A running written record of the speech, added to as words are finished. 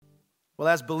Well,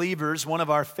 as believers, one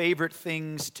of our favorite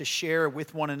things to share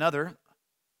with one another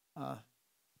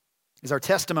is our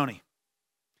testimony.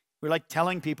 We like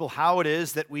telling people how it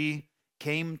is that we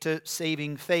came to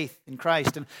saving faith in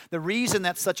Christ. And the reason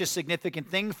that's such a significant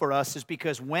thing for us is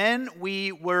because when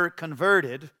we were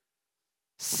converted,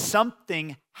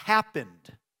 something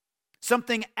happened.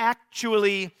 Something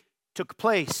actually took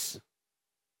place.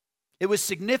 It was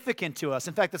significant to us.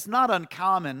 In fact, it's not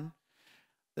uncommon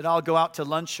that I'll go out to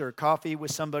lunch or coffee with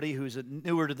somebody who's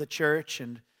newer to the church,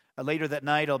 and later that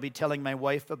night I'll be telling my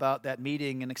wife about that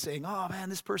meeting and saying, oh man,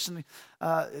 this person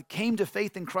came to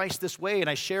faith in Christ this way, and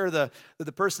I share the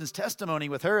person's testimony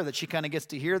with her, that she kind of gets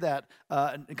to hear that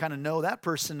and kind of know that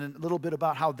person and a little bit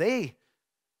about how they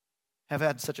have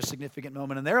had such a significant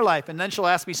moment in their life. And then she'll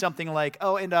ask me something like,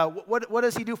 oh, and what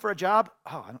does he do for a job?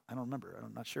 Oh, I don't remember.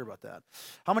 I'm not sure about that.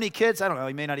 How many kids? I don't know.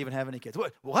 He may not even have any kids.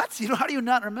 What? How do you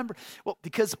not remember? Well,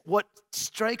 because what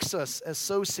strikes us as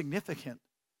so significant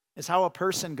is how a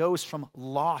person goes from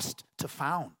lost to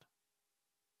found.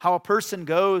 How a person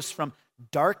goes from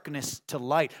darkness to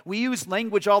light. We use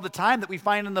language all the time that we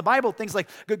find in the Bible, things like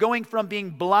going from being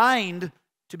blind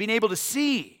to being able to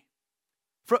see.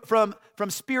 From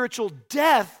spiritual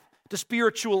death to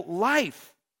spiritual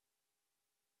life.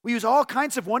 We use all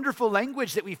kinds of wonderful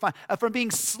language that we find, from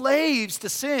being slaves to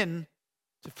sin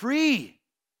to free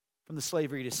from the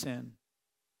slavery to sin.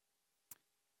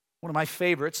 One of my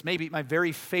favorites, maybe my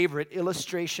very favorite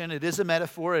illustration, it is a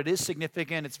metaphor, it is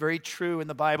significant, it's very true in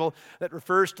the Bible, that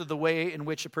refers to the way in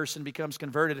which a person becomes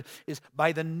converted, is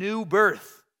by the new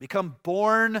birth, become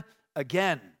born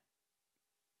again.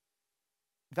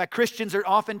 In fact, Christians are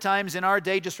oftentimes in our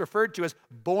day just referred to as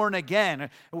born again.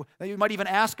 You might even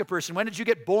ask a person, when did you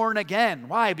get born again?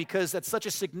 Why? Because that's such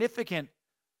a significant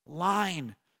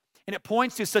line. And it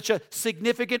points to such a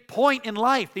significant point in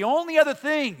life. The only other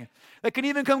thing that can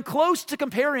even come close to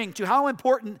comparing to how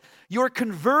important your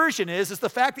conversion is the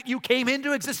fact that you came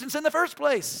into existence in the first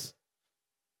place.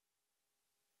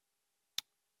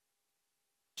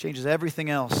 Changes everything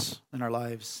else in our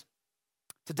lives.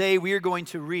 Today we are going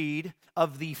to read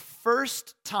of the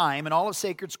first time in all of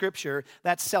sacred Scripture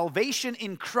that salvation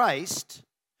in Christ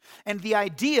and the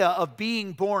idea of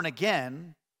being born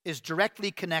again is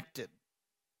directly connected. It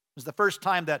was the first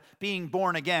time that being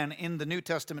born again in the New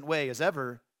Testament way is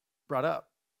ever brought up.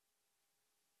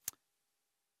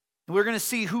 And we're going to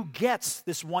see who gets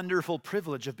this wonderful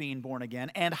privilege of being born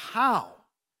again and how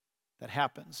that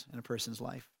happens in a person's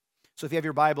life. So if you have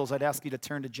your Bibles, I'd ask you to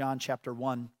turn to John chapter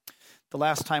 1. The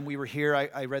last time we were here,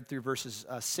 I read through verses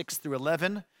 6 through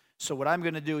 11. So what I'm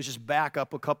going to do is just back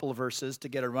up a couple of verses to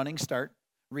get a running start.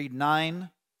 Read 9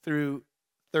 through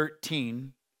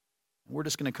 13. We're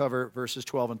just going to cover verses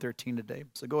 12 and 13 today.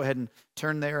 So go ahead and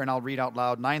turn there, and I'll read out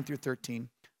loud 9 through 13.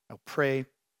 I'll pray,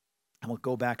 and we'll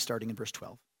go back starting in verse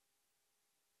 12.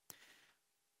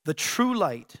 The true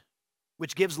light,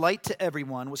 which gives light to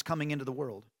everyone, was coming into the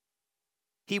world.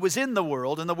 He was in the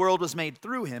world, and the world was made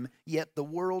through him, yet the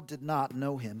world did not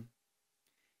know him.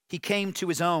 He came to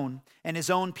his own, and his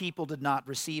own people did not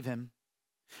receive him.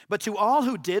 But to all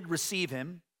who did receive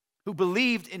him, who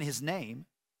believed in his name,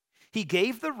 he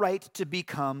gave the right to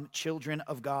become children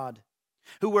of God,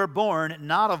 who were born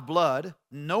not of blood,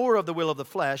 nor of the will of the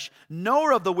flesh,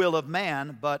 nor of the will of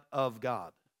man, but of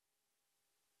God.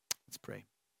 Let's pray.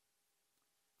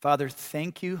 Father,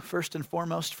 thank you first and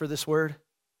foremost for this word.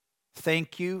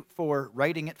 Thank you for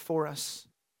writing it for us.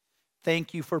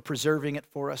 Thank you for preserving it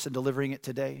for us and delivering it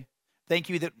today. Thank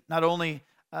you that not only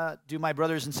do my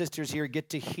brothers and sisters here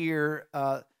get to hear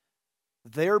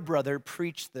their brother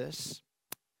preach this,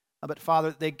 but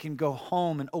Father, they can go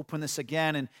home and open this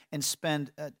again and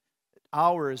spend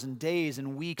hours and days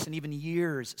and weeks and even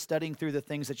years studying through the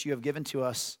things that you have given to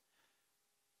us.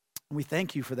 And we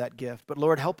thank you for that gift. But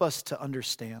Lord, help us to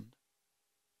understand.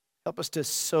 Help us to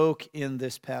soak in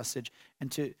this passage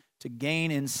and to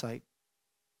gain insight.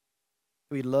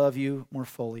 We love you more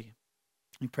fully.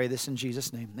 We pray this in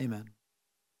Jesus' name. Amen.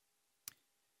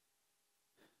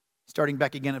 Starting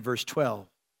back again at verse 12.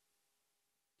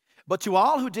 But to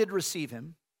all who did receive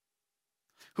him,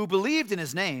 who believed in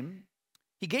his name,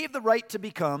 he gave the right to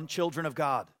become children of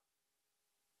God.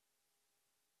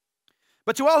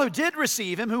 But to all who did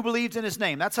receive him, who believed in his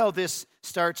name. That's how this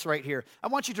starts right here. I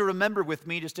want you to remember with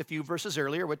me just a few verses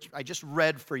earlier, which I just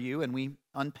read for you and we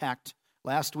unpacked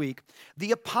last week.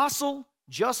 The apostle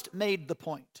just made the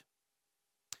point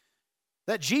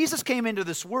that Jesus came into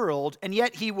this world, and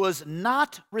yet he was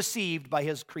not received by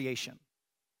his creation.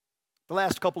 The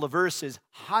last couple of verses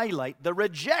highlight the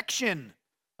rejection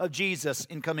of Jesus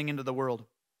in coming into the world.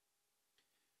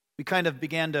 We kind of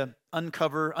began to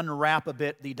unwrap a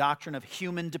bit the doctrine of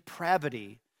human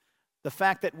depravity, the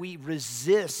fact that we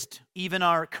resist even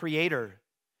our Creator.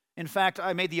 In fact,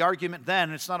 I made the argument then,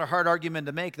 and it's not a hard argument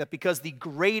to make, that because the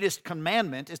greatest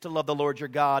commandment is to love the Lord your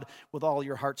God with all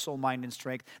your heart, soul, mind, and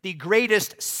strength, the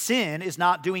greatest sin is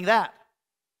not doing that.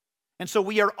 And so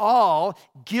we are all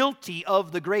guilty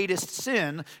of the greatest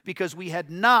sin because we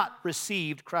had not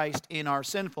received Christ in our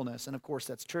sinfulness. And of course,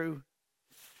 that's true.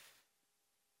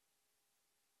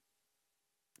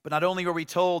 But not only were we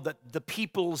told that the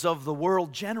peoples of the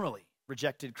world generally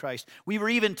rejected Christ, we were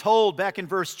even told back in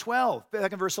verse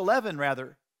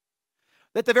 11,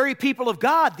 that the very people of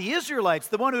God, the Israelites,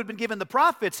 the one who had been given the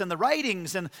prophets and the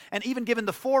writings and even given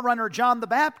the forerunner John the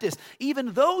Baptist,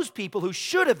 even those people who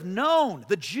should have known,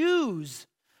 the Jews,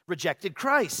 rejected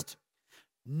Christ.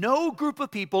 No group of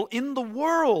people in the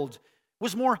world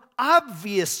was more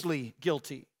obviously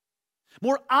guilty,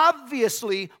 more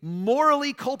obviously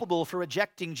morally culpable for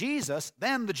rejecting Jesus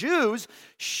than the Jews.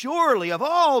 Surely, of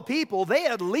all people, they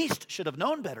at least should have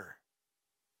known better.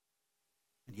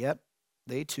 And yet,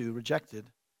 they too rejected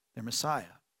their Messiah.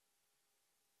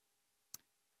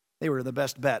 They were the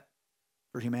best bet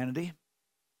for humanity.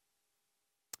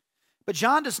 But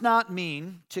John does not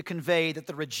mean to convey that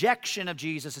the rejection of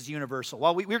Jesus is universal.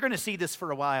 Well, we're going to see this for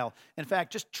a while. In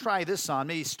fact, just try this on.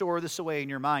 Maybe store this away in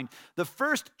your mind. The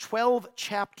first 12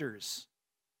 chapters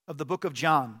of the book of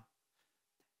John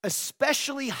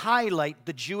especially highlight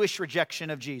the Jewish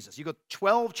rejection of Jesus. You go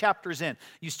 12 chapters in,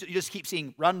 you just keep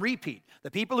seeing run, repeat.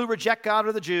 The people who reject God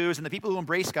are the Jews, and the people who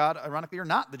embrace God, ironically, are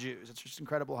not the Jews. It's just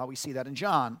incredible how we see that in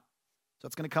John. So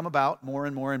it's going to come about more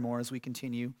and more and more as we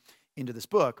continue into this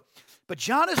book. But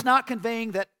John is not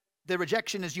conveying that the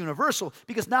rejection is universal,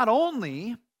 because not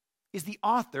only is the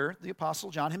author, the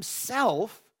Apostle John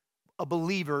himself, a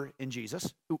believer in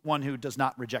Jesus, one who does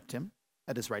not reject him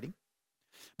at his writing,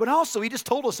 but also he just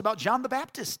told us about John the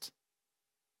Baptist,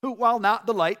 who, while not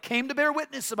the light, came to bear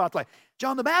witness about the light.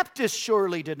 John the Baptist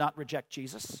surely did not reject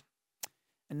Jesus.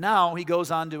 And now he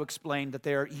goes on to explain that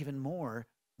there are even more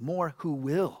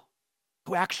who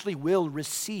actually will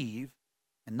receive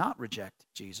and not reject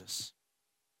Jesus.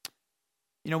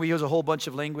 You know, we use a whole bunch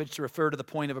of language to refer to the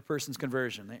point of a person's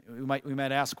conversion. We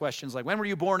might ask questions like, when were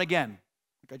you born again?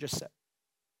 Like I just said.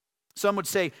 Some would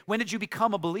say, when did you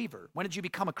become a believer? When did you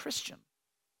become a Christian?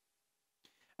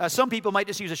 Some people might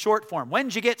just use a short form. When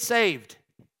did you get saved?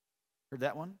 Heard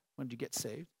that one? When did you get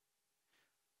saved?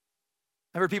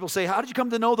 I've heard people say, how did you come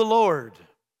to know the Lord?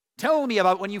 Tell me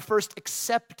about when you first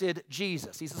accepted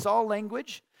Jesus. This is all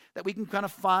language that we can kind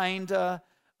of find a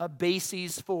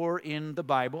basis for in the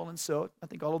Bible. And so I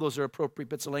think all of those are appropriate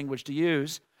bits of language to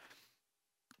use.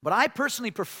 But I personally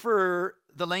prefer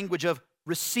the language of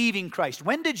receiving Christ.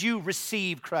 When did you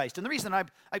receive Christ? And the reason I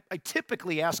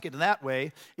typically ask it in that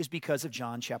way is because of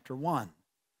John chapter 1.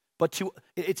 But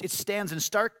it stands in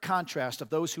stark contrast of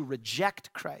those who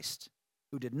reject Christ,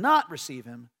 who did not receive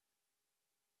him,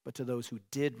 but to those who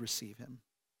did receive him.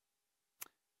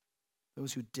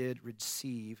 Those who did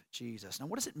receive Jesus. Now,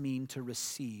 what does it mean to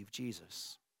receive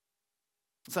Jesus?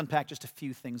 Let's unpack just a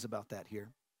few things about that here.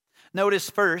 Notice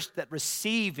first that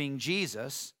receiving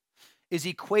Jesus is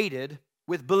equated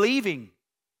with believing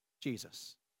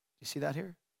Jesus. Do you see that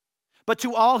here? But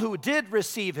to all who did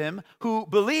receive him, who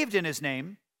believed in his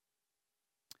name.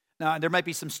 Now, there might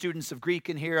be some students of Greek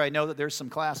in here. I know that there's some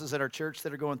classes at our church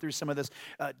that are going through some of this.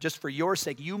 Just for your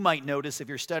sake, you might notice if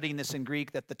you're studying this in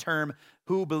Greek that the term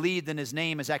who believed in his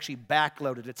name is actually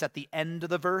backloaded. It's at the end of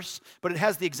the verse, but it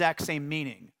has the exact same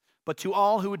meaning. But to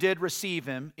all who did receive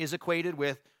him is equated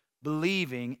with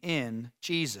believing in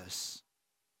Jesus.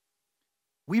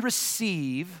 We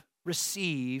receive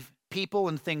people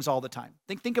and things all the time.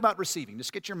 Think about receiving.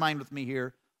 Just get your mind with me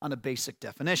here on a basic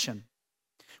definition.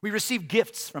 We receive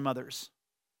gifts from others,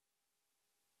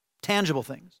 tangible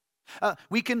things.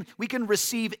 We can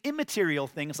receive immaterial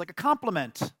things like a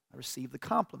compliment. I received the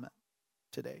compliment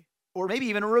today. Or maybe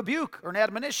even a rebuke or an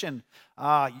admonition.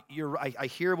 I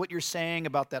hear what you're saying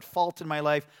about that fault in my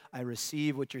life. I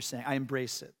receive what you're saying. I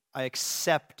embrace it. I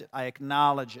accept it. I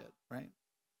acknowledge it, right?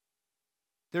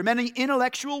 There are many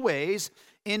intellectual ways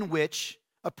in which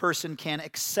a person can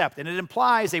accept, and it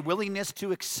implies a willingness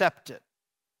to accept it.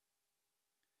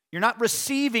 You're not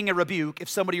receiving a rebuke if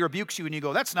somebody rebukes you and you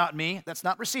go, that's not me, that's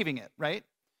not receiving it, right?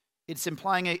 It's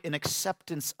implying an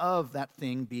acceptance of that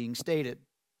thing being stated.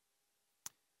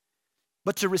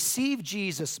 But to receive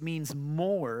Jesus means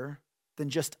more than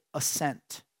just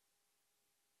assent,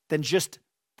 than just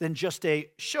a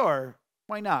sure,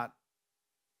 why not?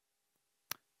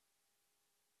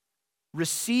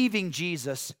 Receiving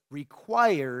Jesus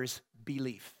requires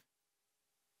belief.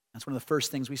 That's one of the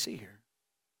first things we see here.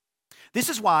 This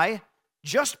is why,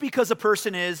 just because a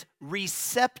person is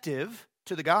receptive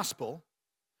to the gospel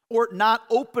or not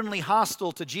openly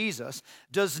hostile to Jesus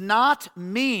does not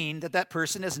mean that that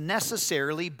person has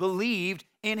necessarily believed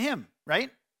in him, right?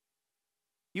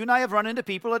 You and I have run into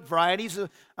people at varieties of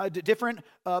different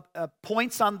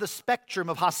points on the spectrum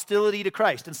of hostility to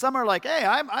Christ. And some are like, hey,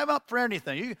 I'm up for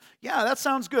anything. Yeah, that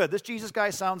sounds good. This Jesus guy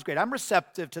sounds great. I'm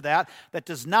receptive to that. That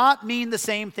does not mean the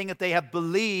same thing that they have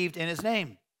believed in his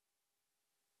name.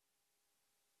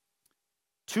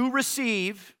 To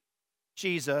receive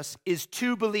Jesus is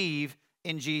to believe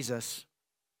in Jesus.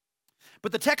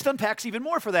 But the text unpacks even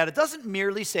more for that. It doesn't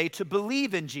merely say to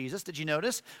believe in Jesus, did you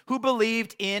notice? Who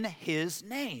believed in his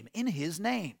name, in his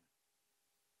name.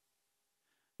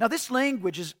 Now, this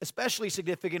language is especially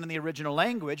significant in the original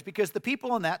language because the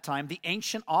people in that time, the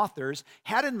ancient authors,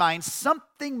 had in mind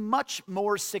something much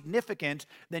more significant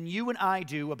than you and I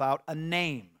do about a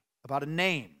name, In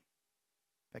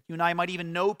fact, you and I might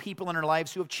even know people in our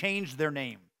lives who have changed their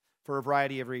name for a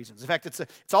variety of reasons. In fact,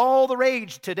 it's all the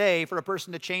rage today for a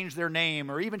person to change their name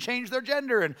or even change their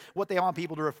gender and what they want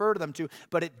people to refer to them to,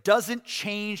 but it doesn't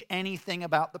change anything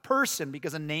about the person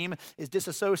because a name is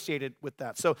disassociated with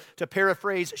that. So to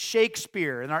paraphrase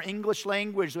Shakespeare in our English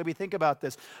language, the way we think about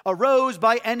this, a rose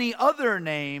by any other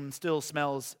name still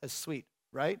smells as sweet,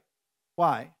 right?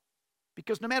 Why?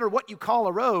 Because no matter what you call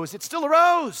a rose, it's still a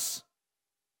rose.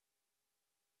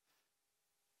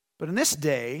 But in this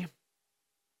day,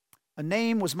 a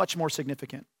name was much more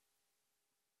significant.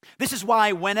 This is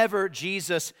why whenever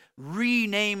Jesus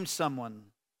renamed someone,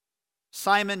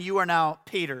 Simon, you are now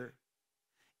Peter,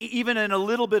 even in a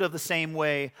little bit of the same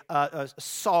way,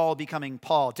 Saul becoming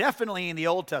Paul. Definitely in the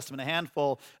Old Testament, a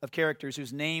handful of characters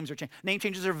whose names are changed. Name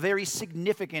changes are very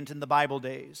significant in the Bible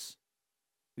days.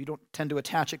 We don't tend to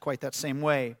attach it quite that same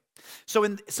way. So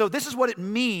this is what it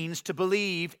means to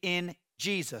believe in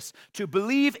Jesus, to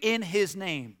believe in his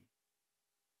name.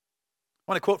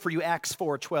 I want to quote for you Acts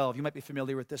 4:12. You might be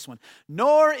familiar with this one.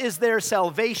 Nor is there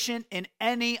salvation in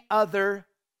any other,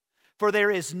 for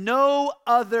there is no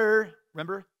other,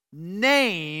 remember,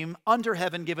 name under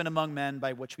heaven given among men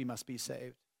by which we must be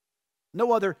saved.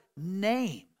 No other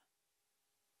name.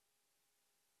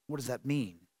 What does that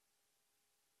mean?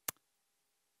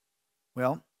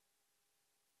 Well,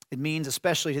 it means,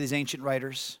 especially to these ancient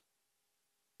writers,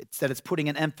 it's putting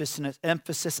an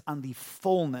emphasis on the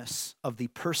fullness of the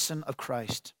person of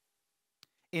Christ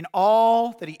in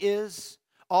all that he is,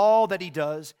 all that he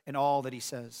does, and all that he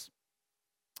says.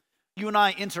 You and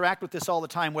I interact with this all the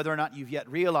time, whether or not you've yet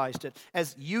realized it.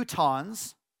 As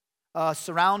Utahns,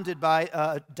 surrounded by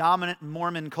a dominant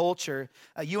Mormon culture,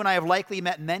 you and I have likely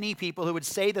met many people who would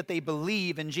say that they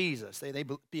believe in Jesus.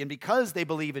 And because they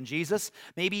believe in Jesus,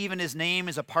 maybe even his name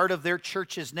is a part of their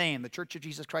church's name, the Church of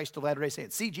Jesus Christ of Latter-day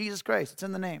Saints. See, Jesus Christ, it's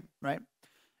in the name, right?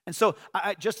 And so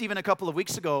just even a couple of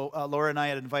weeks ago, Laura and I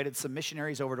had invited some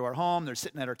missionaries over to our home. They're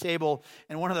sitting at our table,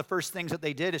 and one of the first things that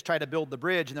they did is try to build the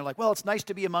bridge, and they're like, well, it's nice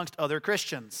to be amongst other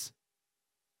Christians.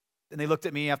 And they looked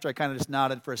at me after I kind of just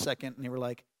nodded for a second, and they were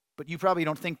like, but you probably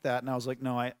don't think that. And I was like,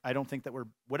 no, I don't think that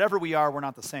whatever we are, we're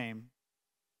not the same.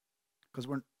 Because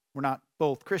we're not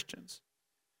both Christians.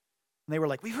 And they were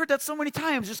like, we've heard that so many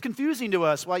times. It's just confusing to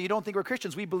us why you don't think we're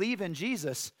Christians. We believe in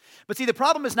Jesus. But see, the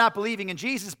problem is not believing in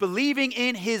Jesus, believing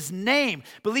in his name,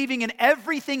 believing in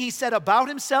everything he said about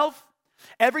himself,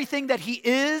 everything that he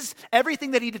is,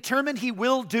 everything that he determined he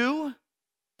will do.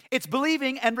 It's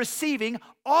believing and receiving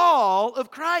all of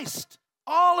Christ,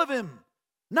 all of him.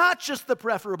 Not just the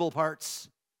preferable parts.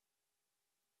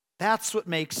 That's what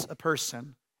makes a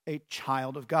person a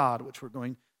child of God, which we're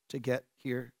going to get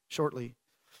here shortly.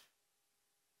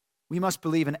 We must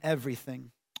believe in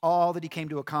everything, all that he came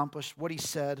to accomplish, what he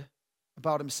said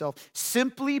about himself.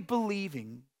 Simply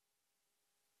believing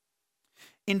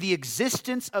in the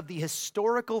existence of the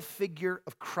historical figure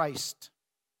of Christ.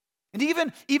 And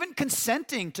even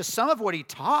consenting to some of what he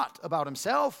taught about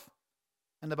himself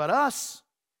and about us.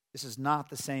 This is not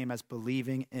the same as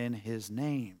believing in his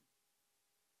name.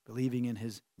 Believing in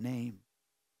his name.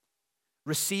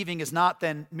 Receiving is not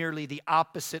then merely the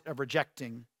opposite of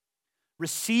rejecting.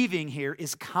 Receiving here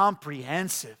is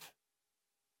comprehensive.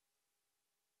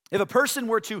 If a person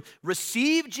were to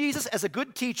receive Jesus as a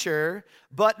good teacher,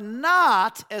 but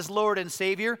not as Lord and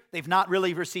Savior, they've not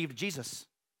really received Jesus.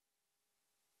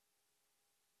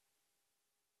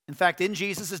 In fact, in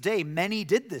Jesus' day, many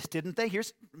did this, didn't they?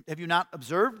 Have you not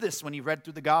observed this when you read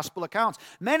through the gospel accounts?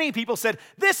 Many people said,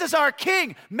 this is our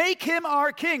king. Make him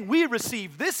our king. We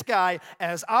receive this guy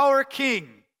as our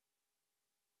king.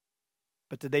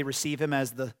 But did they receive him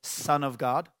as the Son of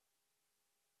God?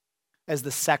 as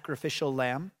the sacrificial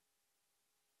lamb,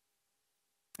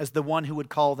 as the one who would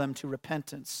call them to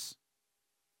repentance.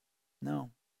 No.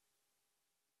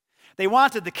 They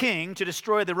wanted the king to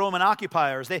destroy the Roman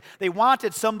occupiers. They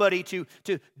wanted somebody to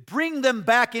bring them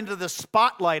back into the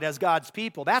spotlight as God's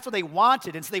people. That's what they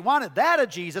wanted. And so they wanted that of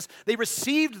Jesus. They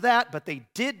received that, but they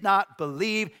did not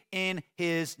believe in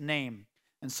his name.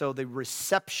 And so the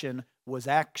reception was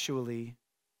actually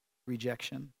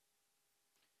rejection.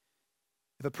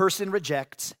 If a person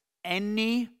rejects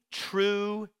any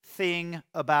true thing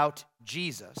about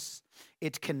Jesus,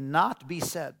 it cannot be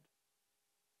said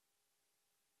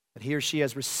that he or she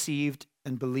has received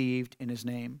and believed in his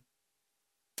name.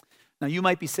 Now, you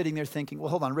might be sitting there thinking, well,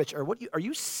 hold on, Rich, are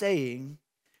you saying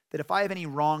that if I have any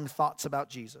wrong thoughts about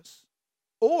Jesus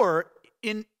or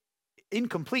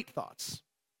incomplete thoughts,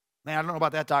 man, I don't know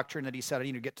about that doctrine that he said, I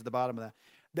need to get to the bottom of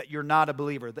that you're not a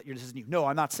believer, that this isn't you. No,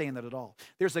 I'm not saying that at all.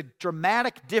 There's a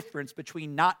dramatic difference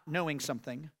between not knowing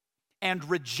something and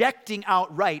rejecting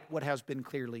outright what has been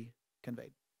clearly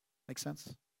conveyed. Make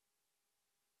sense?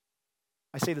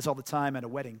 I say this all the time at a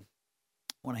wedding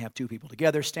when I have two people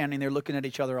together standing there looking at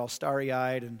each other all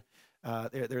starry-eyed, and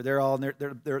they're all in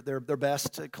their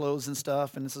best clothes and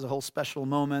stuff, and this is a whole special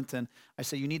moment, and I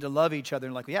say, you need to love each other.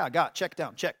 And like, yeah, got it, check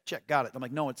down, check, got it. I'm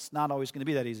like, no, it's not always going to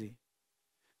be that easy,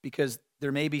 because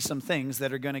there may be some things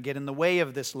that are going to get in the way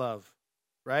of this love,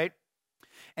 right?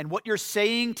 And what you're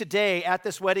saying today at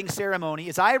this wedding ceremony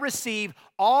is, I receive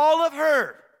all of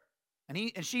her.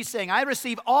 And she's saying, I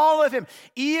receive all of him,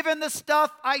 even the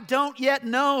stuff I don't yet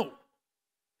know,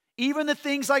 even the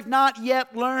things I've not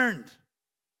yet learned,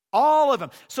 all of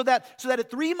them. So that at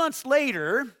 3 months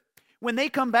later, when they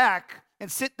come back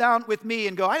and sit down with me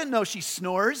and go, I didn't know she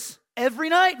snores every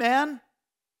night, man.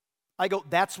 I go,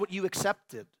 that's what you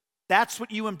accepted. That's what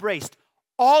you embraced.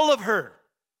 All of her.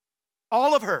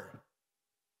 All of her.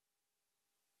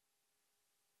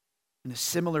 In a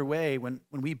similar way, when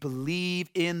we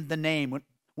believe in the name,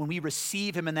 when we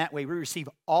receive him in that way, we receive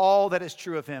all that is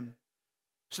true of him.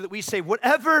 So that we say,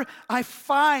 whatever I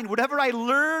find, whatever I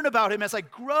learn about him as I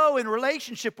grow in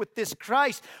relationship with this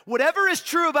Christ, whatever is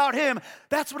true about him,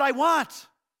 that's what I want.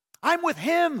 I'm with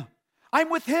him. I'm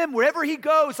with him. Wherever he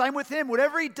goes, I'm with him.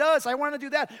 Whatever he does, I want to do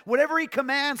that. Whatever he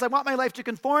commands, I want my life to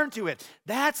conform to it.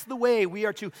 That's the way we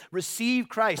are to receive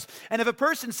Christ. And if a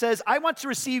person says, I want to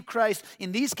receive Christ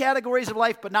in these categories of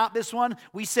life, but not this one,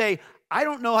 we say, I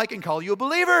don't know I can call you a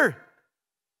believer.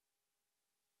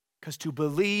 Because to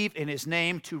believe in his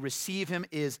name, to receive him,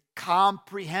 is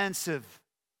comprehensive.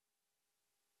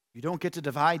 You don't get to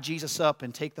divide Jesus up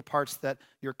and take the parts that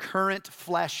your current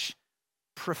flesh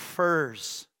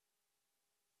prefers.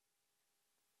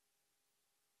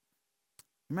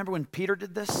 Remember when Peter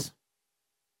did this?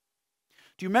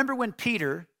 Do you remember when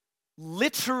Peter,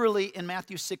 literally in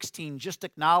Matthew 16, just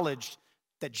acknowledged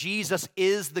that Jesus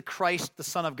is the Christ, the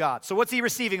Son of God? So what's he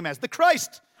receiving him as? The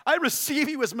Christ. I receive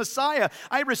you as Messiah.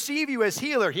 I receive you as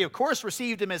healer. He, of course,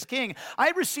 received him as king.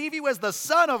 I receive you as the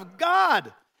Son of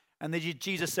God. And then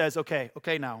Jesus says, okay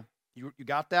now. You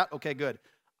got that? Okay, good.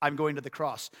 I'm going to the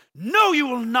cross. No, you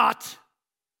will not.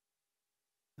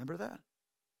 Remember that?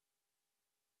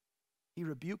 He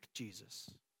rebuked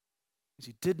Jesus because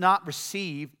he did not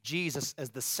receive Jesus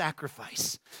as the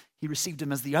sacrifice. He received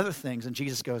him as the other things. And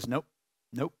Jesus goes, nope.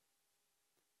 You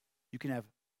can have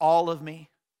all of me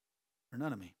or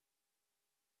none of me.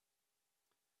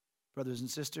 Brothers and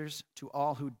sisters, to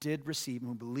all who did receive him,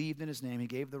 who believed in his name, he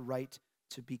gave the right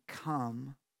to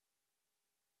become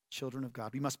children of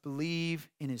God. We must believe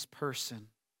in his person.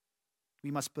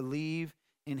 We must believe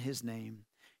in his name.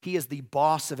 He is the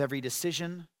boss of every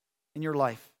decision in your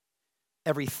life.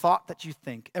 Every thought that you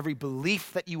think, every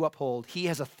belief that you uphold, he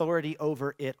has authority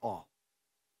over it all.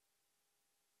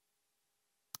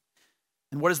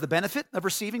 And what is the benefit of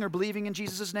receiving or believing in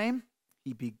Jesus' name?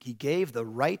 He gave the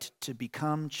right to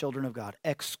become children of God.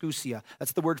 Exousia.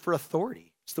 That's the word for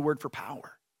authority. It's the word for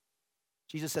power.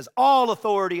 Jesus says, all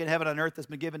authority in heaven and earth has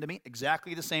been given to me.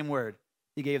 Exactly the same word.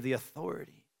 He gave the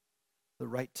authority, the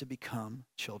right to become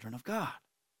children of God.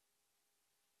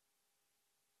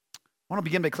 I want to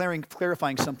begin by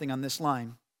clarifying something on this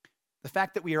line. The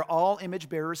fact that we are all image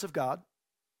bearers of God,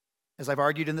 as I've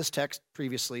argued in this text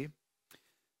previously,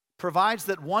 provides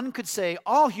that one could say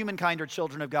all humankind are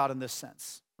children of God in this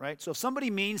sense, right? So if somebody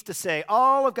means to say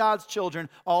all of God's children,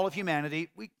 all of humanity,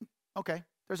 okay,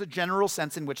 there's a general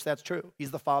sense in which that's true.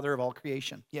 He's the father of all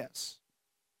creation, yes.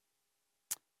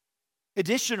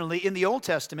 Additionally, in the Old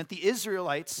Testament, the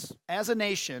Israelites as a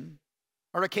nation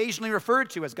are occasionally referred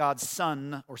to as God's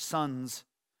son or sons,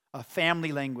 a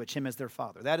family language, him as their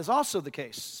father. That is also the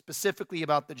case, specifically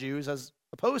about the Jews as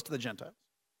opposed to the Gentiles.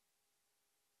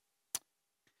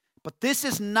 But this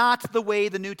is not the way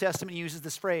the New Testament uses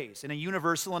this phrase in a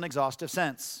universal and exhaustive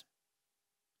sense.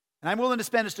 And I'm willing to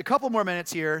spend just a couple more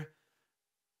minutes here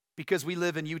because we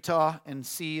live in Utah and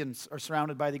see and are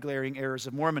surrounded by the glaring errors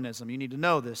of Mormonism. You need to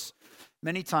know this.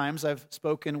 Many times I've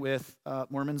spoken with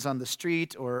Mormons on the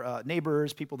street or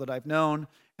neighbors, people that I've known,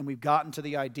 and we've gotten to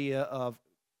the idea of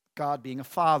God being a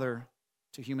father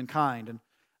to humankind. And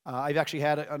I've actually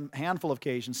had a handful of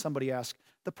occasions somebody ask,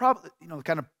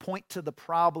 kind of point to the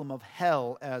problem of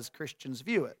hell as Christians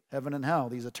view it, heaven and hell,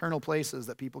 these eternal places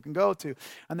that people can go to.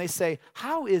 And they say,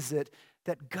 how is it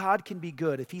that God can be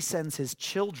good if he sends his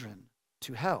children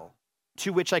to hell?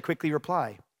 To which I quickly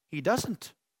reply, he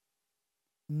doesn't.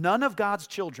 None of God's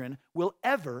children will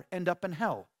ever end up in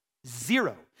hell.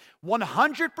 0.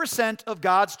 100% of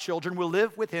God's children will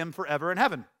live with him forever in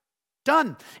heaven.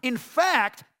 Done. In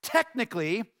fact,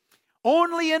 technically,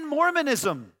 only in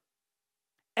Mormonism,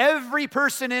 every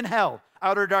person in hell,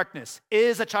 outer darkness,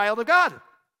 is a child of God.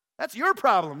 That's your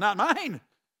problem, not mine.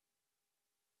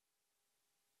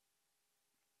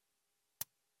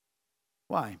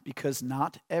 Why? Because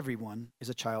not everyone is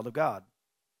a child of God.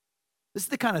 This is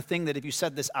the kind of thing that if you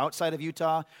said this outside of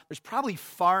Utah, there's probably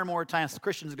far more times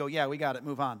Christians go, yeah, we got it,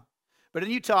 move on. But in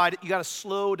Utah, you got to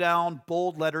slow down,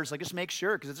 bold letters, like just make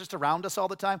sure, because it's just around us all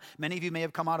the time. Many of you may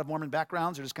have come out of Mormon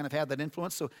backgrounds or just kind of had that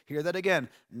influence, so hear that again.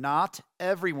 Not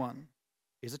everyone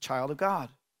is a child of God.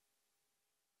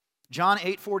 John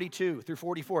 8:42 through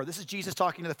 44. This is Jesus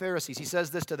talking to the Pharisees. He says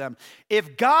this to them.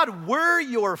 If God were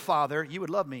your father, you would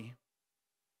love me.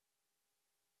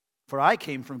 For I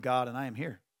came from God and I am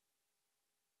here.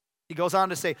 He goes on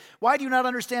to say, why do you not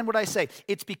understand what I say?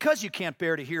 It's because you can't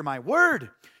bear to hear my word.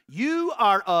 You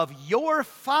are of your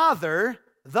father,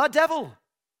 the devil.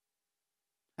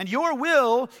 And your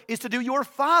will is to do your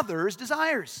father's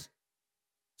desires.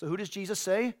 So who does Jesus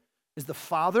say is the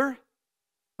father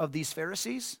of these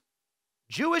Pharisees?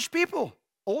 Jewish people,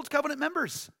 Old Covenant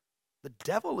members. The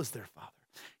devil is their father.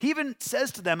 He even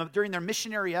says to them during their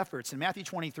missionary efforts in Matthew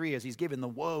 23, as he's given the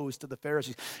woes to the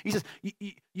Pharisees, he says,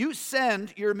 you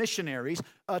send your missionaries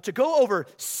to go over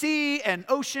sea and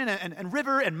ocean and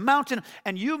river and mountain,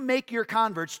 and you make your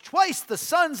converts twice the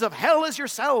sons of hell as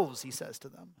yourselves, he says to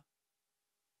them.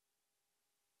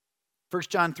 1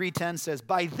 John 3:10 says,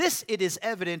 by this it is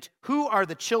evident who are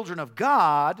the children of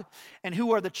God and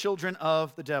who are the children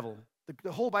of the devil.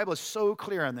 The whole Bible is so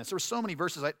clear on this. There are so many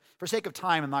verses. For sake of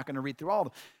time, I'm not going to read through all of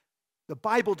them. The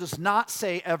Bible does not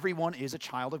say everyone is a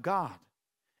child of God.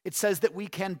 It says that we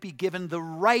can be given the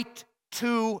right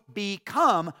to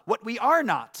become what we are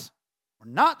not.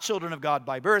 We're not children of God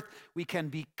by birth. We can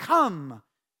become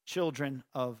children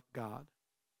of God.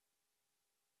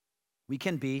 We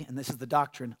can be, and this is the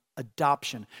doctrine,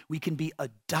 adoption. We can be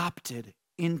adopted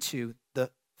into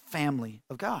the family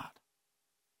of God.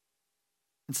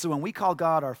 And so when we call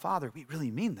God our Father, we really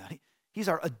mean that. He's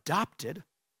our adopted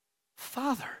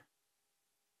Father.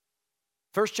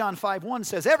 1 John 5:1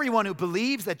 says, everyone who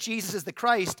believes that Jesus is the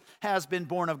Christ has been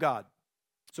born of God.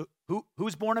 So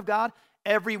who's born of God?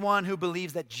 Everyone who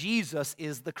believes that Jesus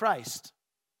is the Christ.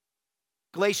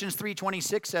 Galatians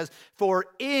 3:26 says, for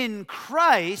in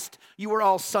Christ you are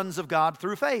all sons of God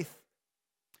through faith.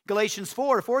 Galatians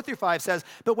 4:4-5 says,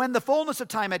 but when the fullness of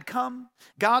time had come,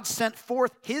 God sent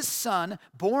forth his Son,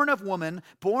 born of woman,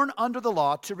 born under the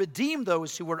law, to redeem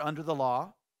those who were under the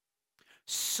law,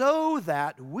 so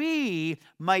that we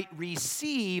might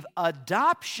receive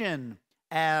adoption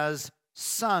as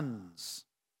sons.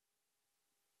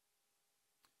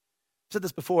 I've said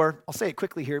this before. I'll say it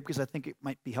quickly here because I think it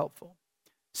might be helpful.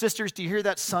 Sisters, do you hear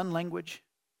that son language?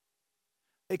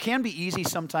 It can be easy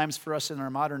sometimes for us in our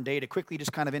modern day to quickly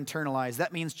just kind of internalize.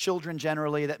 That means children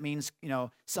generally. That means,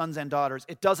 sons and daughters.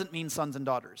 It doesn't mean sons and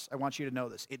daughters. I want you to know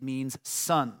this. It means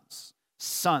sons.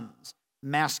 Sons.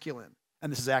 Masculine.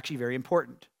 And this is actually very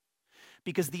important.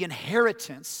 Because the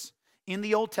inheritance in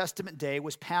the Old Testament day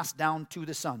was passed down to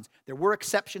the sons. There were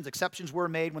exceptions. Exceptions were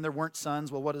made when there weren't sons.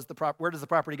 Well, where does the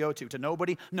property go to? To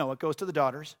nobody? No, it goes to the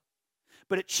daughters.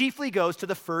 But it chiefly goes to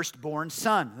the firstborn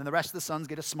son. And the rest of the sons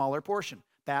get a smaller portion.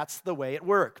 That's the way it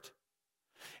worked.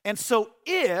 And so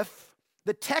if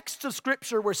the text of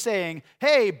Scripture were saying,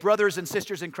 hey, brothers and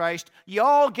sisters in Christ,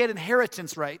 y'all get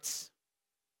inheritance rights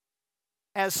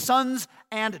as sons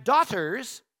and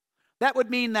daughters, that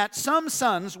would mean that some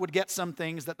sons would get some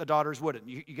things that the daughters wouldn't.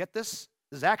 You get this?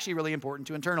 This is actually really important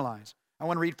to internalize. I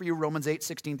want to read for you Romans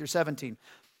 8:16-17.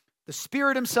 The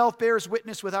Spirit himself bears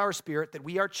witness with our spirit that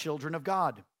we are children of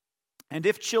God. And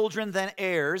if children, then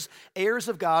heirs, heirs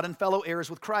of God and fellow heirs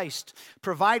with Christ,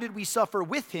 provided we suffer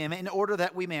with him in order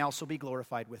that we may also be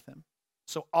glorified with him.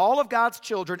 So all of God's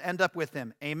children end up with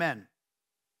him. Amen.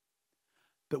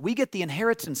 but we get the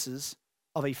inheritances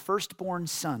of a firstborn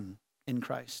son in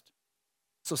Christ.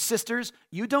 So sisters,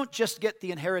 you don't just get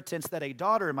the inheritance that a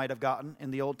daughter might have gotten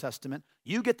in the Old Testament.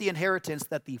 You get the inheritance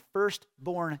that the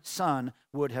firstborn son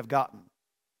would have gotten.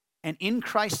 And in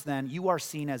Christ, then, you are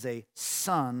seen as a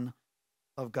son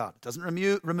of God. It doesn't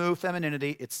remove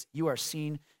femininity. You are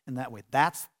seen in that way.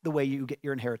 That's the way you get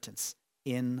your inheritance,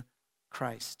 in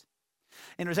Christ.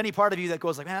 And if there's any part of you that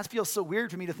goes like, man, that feels so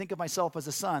weird for me to think of myself as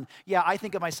a son. Yeah, I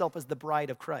think of myself as the bride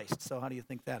of Christ. So how do you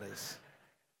think that is?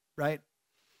 Right?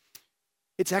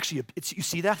 It's actually, you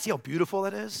see that? See how beautiful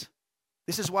that is?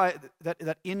 This is why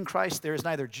that in Christ there is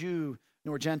neither Jew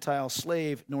nor Gentile,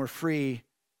 slave nor free,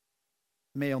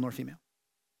 male nor female.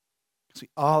 Because we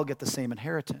all get the same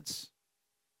inheritance.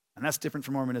 And that's different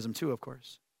from Mormonism too, of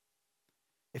course.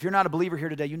 If you're not a believer here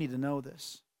today, you need to know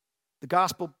this. The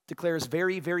gospel declares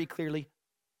very, very clearly,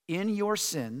 in your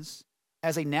sins,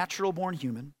 as a natural-born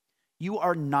human, you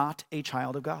are not a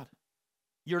child of God.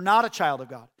 You're not a child of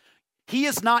God. He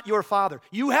is not your father.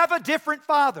 You have a different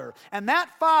father, and that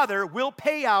father will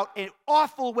pay out an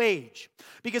awful wage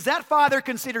because that father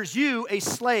considers you a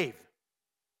slave.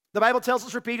 The Bible tells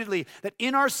us repeatedly that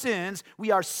in our sins,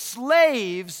 we are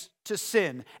slaves to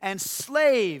sin and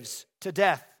slaves to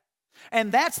death.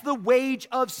 And that's the wage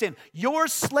of sin. Your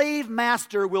slave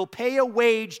master will pay a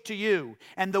wage to you,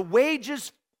 and the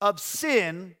wages of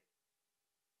sin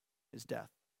is death.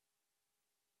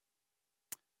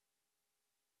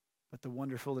 But the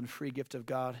wonderful and free gift of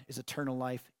God is eternal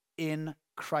life in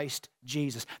Christ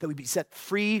Jesus. That we be set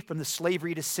free from the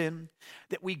slavery to sin.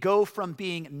 That we go from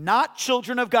being not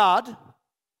children of God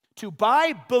to,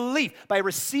 by belief, by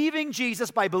receiving Jesus,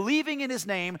 by believing in his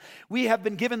name, we have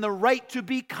been given the right to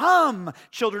become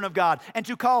children of God and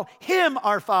to call him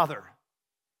our Father.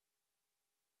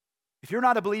 If you're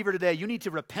not a believer today, you need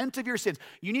to repent of your sins.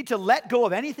 You need to let go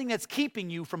of anything that's keeping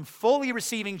you from fully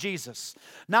receiving Jesus.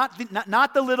 Not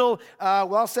the little,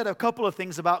 well, said a couple of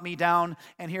things about me down,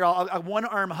 and here I'll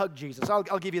one-arm hug Jesus. I'll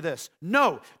give you this.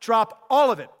 No, drop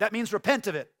all of it. That means repent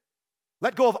of it.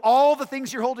 Let go of all the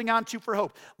things you're holding on to for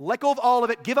hope. Let go of all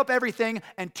of it, give up everything,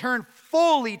 and turn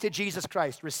fully to Jesus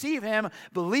Christ. Receive him,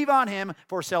 believe on him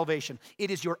for salvation.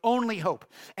 It is your only hope.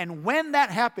 And when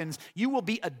that happens, you will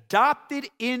be adopted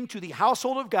into the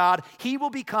household of God. He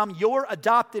will become your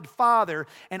adopted father,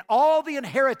 and all the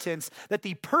inheritance that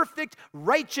the perfect,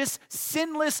 righteous,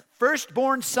 sinless,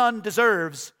 firstborn son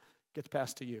deserves gets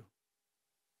passed to you.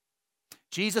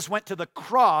 Jesus went to the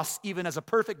cross, even as a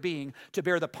perfect being, to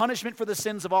bear the punishment for the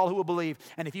sins of all who will believe.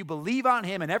 And if you believe on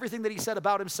him and everything that he said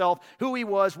about himself, who he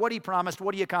was, what he promised,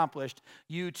 what he accomplished,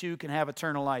 you too can have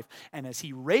eternal life. And as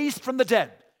he raised from the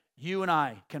dead, you and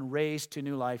I can raise to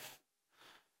new life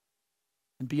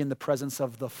and be in the presence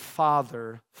of the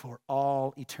Father for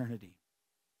all eternity.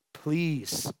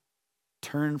 Please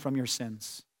turn from your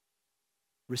sins.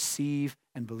 Receive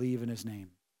and believe in his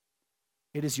name.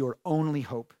 It is your only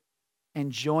hope. And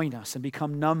join us and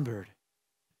become numbered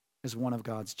as one of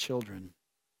God's children.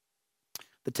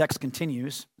 The text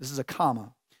continues. This is a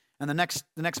comma. And the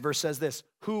next verse says this: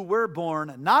 who were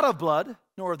born not of blood,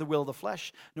 nor of the will of the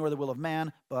flesh, nor the will of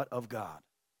man, but of God.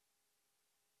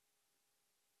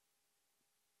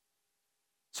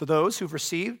 So those who've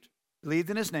believed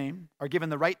in his name, are given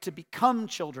the right to become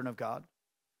children of God.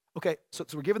 Okay, so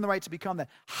we're given the right to become that.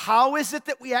 How is it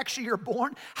that we actually are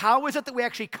born? How is it that we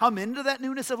actually come into that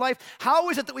newness of life? How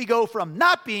is it that we go from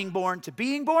not being born to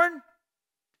being born?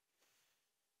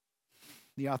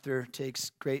 The author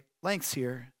takes great lengths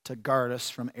here to guard us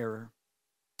from error.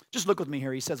 Just look with me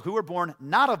here. He says, who were born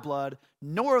not of blood,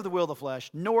 nor of the will of the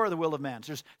flesh, nor of the will of man.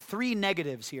 So there's three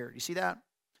negatives here. You see that?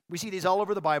 We see these all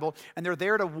over the Bible, and they're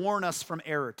there to warn us from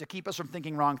error, to keep us from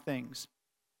thinking wrong things.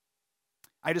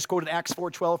 I just quoted Acts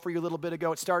 4:12 for you a little bit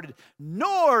ago. It started,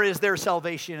 nor is there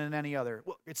salvation in any other.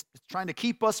 Well, it's trying to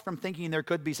keep us from thinking there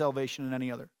could be salvation in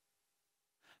any other.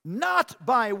 Not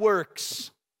by works.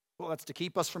 Well, that's to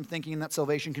keep us from thinking that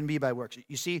salvation can be by works.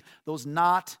 You see, those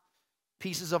not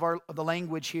pieces of the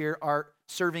language here are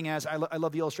serving as, I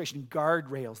love the illustration,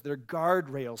 guardrails. They're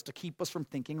guardrails to keep us from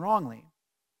thinking wrongly.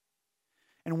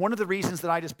 And one of the reasons that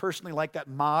I just personally like that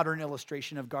modern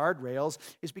illustration of guardrails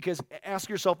is because ask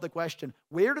yourself the question,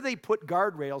 where do they put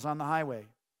guardrails on the highway?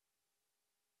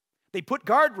 They put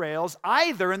guardrails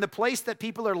either in the place that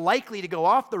people are likely to go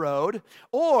off the road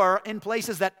or in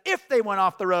places that if they went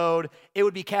off the road, it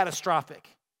would be catastrophic,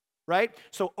 right?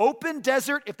 So open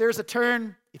desert, if there's a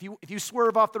turn, if you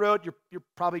swerve off the road, you're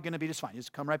probably going to be just fine. You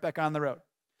just come right back on the road.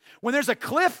 When there's a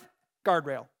cliff,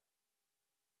 guardrail.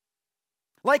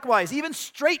 Likewise, even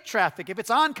straight traffic, if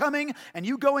it's oncoming and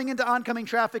you going into oncoming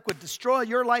traffic would destroy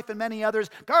your life and many others,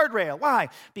 guardrail. Why?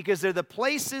 Because they're the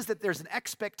places that there's an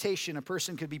expectation a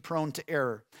person could be prone to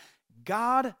error.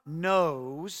 God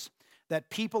knows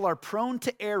that people are prone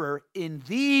to error in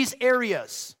these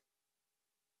areas.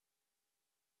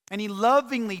 And he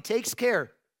lovingly takes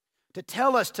care to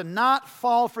tell us to not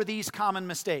fall for these common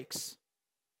mistakes.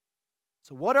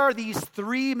 So what are these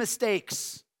 3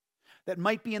 mistakes that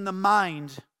might be in the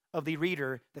mind of the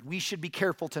reader that we should be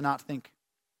careful to not think?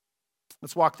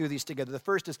 Let's walk through these together. The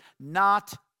first is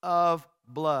not of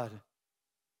blood.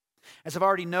 As I've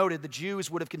already noted, the Jews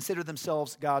would have considered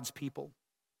themselves God's people.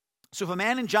 So if a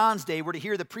man in John's day were to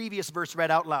hear the previous verse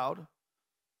read out loud,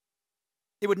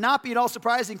 it would not be at all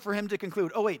surprising for him to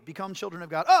conclude, oh wait, become children of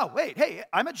God. Oh wait, hey,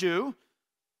 I'm a Jew.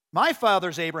 My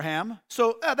father's Abraham,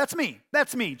 so that's me.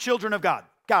 That's me, children of God.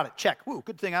 Got it, check. Woo,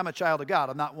 good thing I'm a child of God.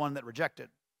 I'm not one that rejected.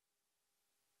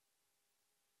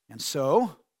 And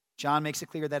so, John makes it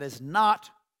clear that is not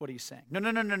what he's saying.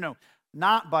 No.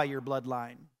 Not by your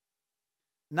bloodline.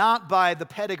 Not by the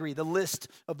pedigree, the list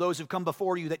of those who've come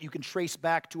before you that you can trace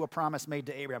back to a promise made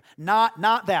to Abraham.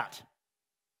 Not that.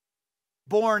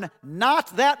 Born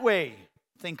not that way,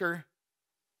 thinker.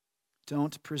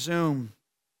 Don't presume.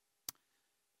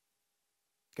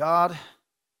 God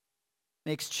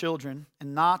makes children,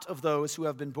 and not of those who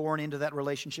have been born into that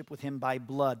relationship with him by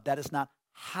blood. That is not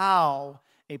how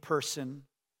a person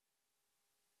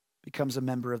becomes a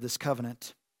member of this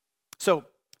covenant. So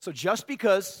just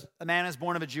because a man is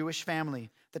born of a Jewish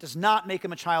family, that does not make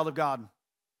him a child of God.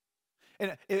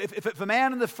 And if a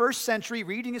man in the first century,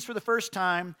 reading this for the first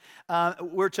time,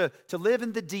 were to live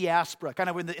in the diaspora, kind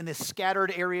of in the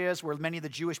scattered areas where many of the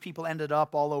Jewish people ended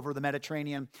up all over the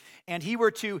Mediterranean, and he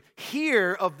were to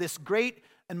hear of this great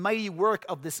and mighty work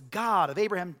of this God, of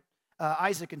Abraham,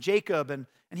 Isaac, and Jacob, and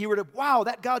he were to, wow,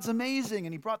 that God's amazing,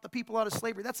 and he brought the people out of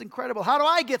slavery. That's incredible. How do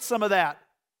I get some of that?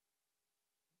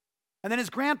 And then his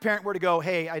grandparent were to go,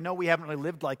 hey, I know we haven't really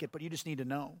lived like it, but you just need to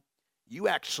know. You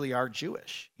actually are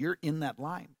Jewish. You're in that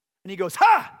line. And he goes,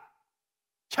 ha!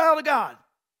 Child of God.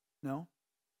 No,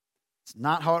 it's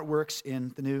not how it works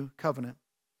in the new covenant.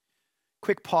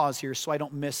 Quick pause here so I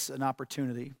don't miss an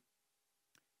opportunity.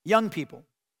 Young people,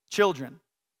 children,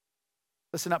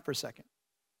 listen up for a second.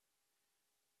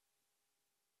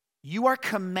 You are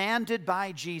commanded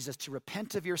by Jesus to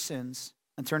repent of your sins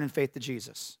and turn in faith to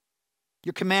Jesus.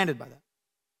 You're commanded by that,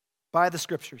 by the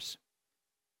scriptures.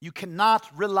 You cannot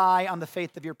rely on the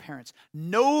faith of your parents.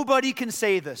 Nobody can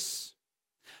say this.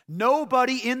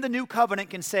 Nobody in the new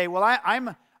covenant can say, well,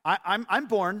 I'm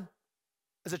born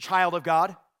as a child of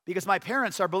God because my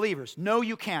parents are believers. No,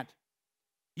 you can't.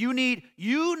 You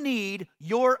need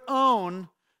your own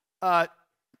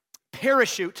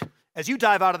parachute as you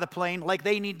dive out of the plane like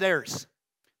they need theirs.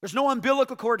 There's no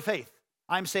umbilical cord faith.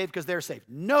 I'm saved because they're saved.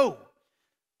 No.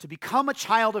 To become a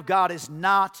child of God is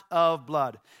not of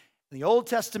blood. In the Old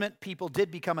Testament, people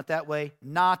did become it that way,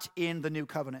 not in the New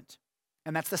Covenant.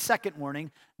 And that's the second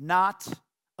warning, not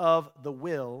of the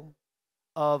will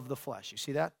of the flesh. You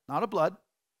see that? Not of blood.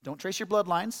 Don't trace your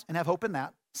bloodlines and have hope in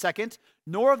that. Second,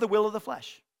 nor of the will of the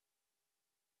flesh.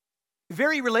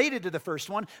 Very related to the first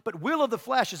one, but will of the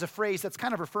flesh is a phrase that's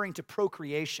kind of referring to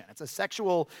procreation. It's a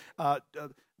sexual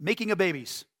making of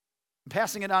babies,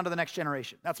 passing it on to the next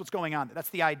generation. That's what's going on there. That's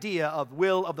the idea of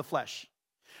will of the flesh.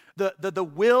 The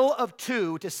will of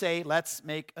two to say, let's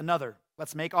make another.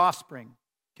 Let's make offspring.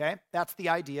 Okay? That's the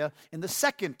idea in the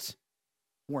second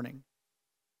warning.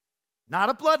 Not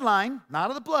a bloodline, not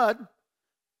of the blood,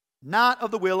 not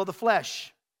of the will of the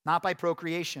flesh, not by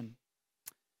procreation.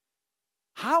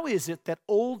 How is it that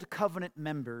old covenant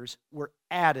members were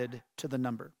added to the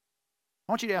number?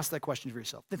 I want you to ask that question for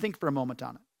yourself. Think for a moment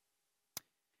on it.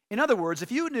 In other words,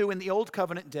 if you knew in the old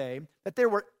covenant day that there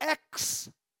were X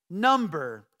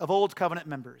number of old covenant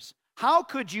members, how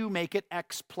could you make it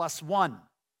X plus 1?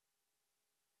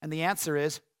 And the answer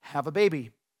is, have a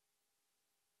baby.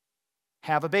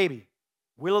 Have a baby.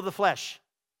 Will of the flesh.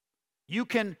 You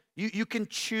can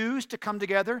choose to come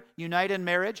together, unite in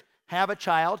marriage, have a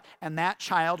child, and that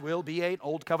child will be an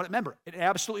old covenant member.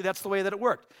 Absolutely, that's the way that it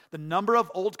worked. The number of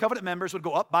old covenant members would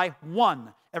go up by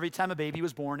 1 every time a baby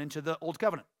was born into the old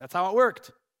covenant. That's how it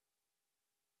worked.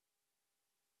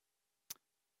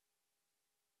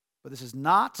 But this is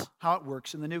not how it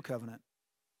works in the new covenant.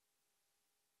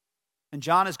 And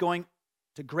John is going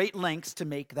to great lengths to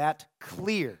make that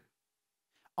clear.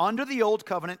 Under the old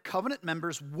covenant, covenant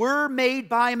members were made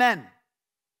by men.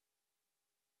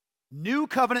 New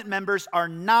covenant members are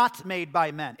not made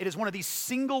by men. It is one of the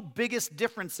single biggest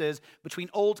differences between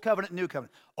Old Covenant and New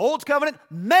Covenant. Old Covenant,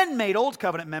 men made Old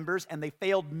Covenant members, and they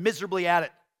failed miserably at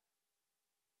it.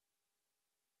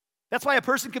 That's why a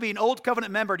person could be an Old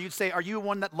Covenant member, and you'd say, are you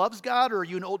one that loves God, or are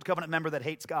you an Old Covenant member that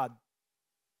hates God?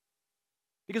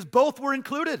 Because both were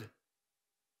included.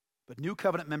 But New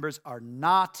Covenant members are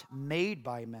not made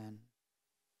by men.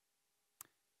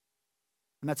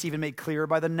 And that's even made clearer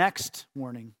by the next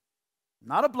warning.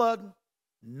 Not of blood,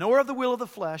 nor of the will of the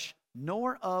flesh,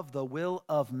 nor of the will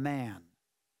of man.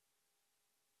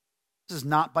 This is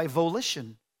not by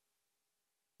volition,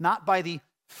 not by the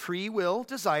free will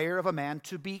desire of a man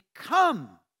to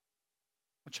become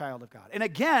a child of God. And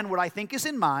again, what I think is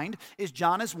in mind is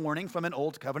John is warning from an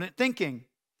old covenant thinking.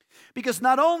 Because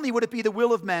not only would it be the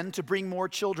will of men to bring more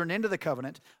children into the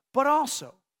covenant, but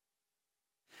also,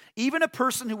 even a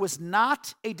person who was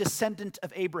not a descendant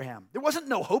of Abraham, there wasn't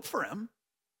no hope for him.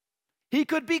 He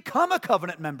could become a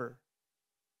covenant member.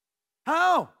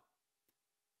 How?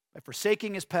 By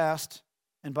forsaking his past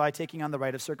and by taking on the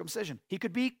rite of circumcision. He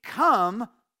could become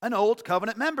an old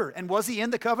covenant member. And was he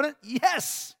in the covenant?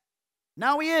 Yes.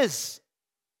 Now he is.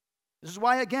 This is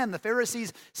why, again, the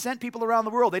Pharisees sent people around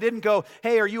the world. They didn't go,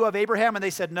 hey, are you of Abraham? And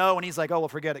they said no. And he's like, oh, well,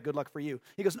 forget it. Good luck for you.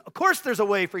 He goes, of course there's a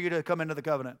way for you to come into the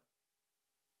covenant.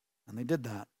 And they did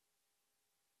that.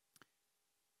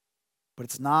 But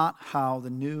it's not how the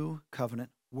new covenant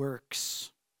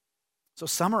works. So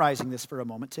summarizing this for a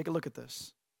moment, take a look at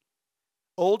this.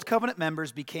 Old covenant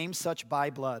members became such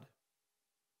by blood,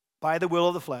 by the will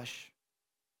of the flesh,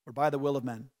 or by the will of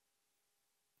men.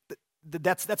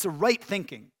 That's a right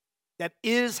thinking. That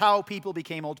is how people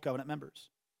became old covenant members.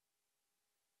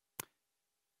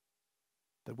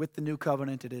 But with the new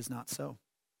covenant, it is not so.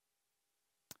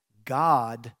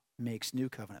 God makes new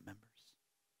covenant members.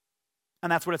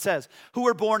 And that's what it says. Who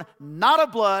were born not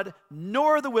of blood,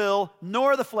 nor the will,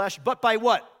 nor the flesh, but by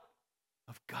what?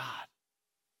 Of God.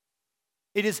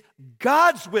 It is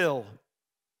God's will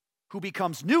who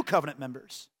becomes new covenant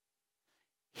members.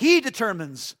 He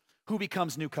determines who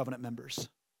becomes new covenant members.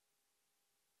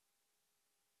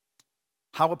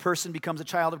 How a person becomes a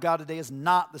child of God today is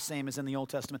not the same as in the Old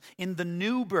Testament. In the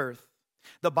new birth,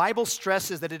 the Bible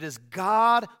stresses that it is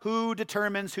God who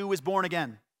determines who is born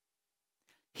again.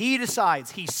 He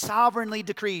decides, he sovereignly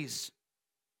decrees.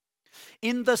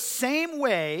 In the same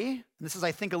way, and this is,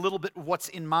 I think, a little bit what's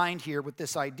in mind here with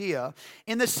this idea,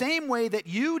 in the same way that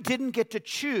you didn't get to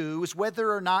choose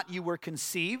whether or not you were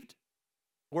conceived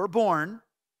or born,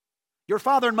 your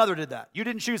father and mother did that. You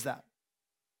didn't choose that.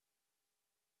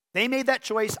 They made that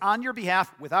choice on your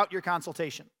behalf without your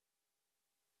consultation.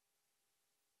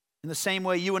 In the same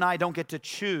way, you and I don't get to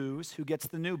choose who gets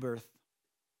the new birth.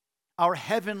 Our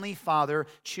Heavenly Father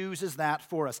chooses that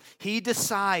for us. He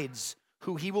decides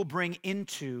who He will bring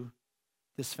into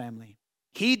this family.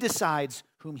 He decides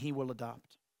whom He will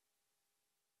adopt.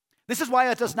 This is why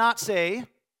it does not say,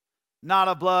 not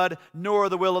of blood, nor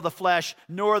the will of the flesh,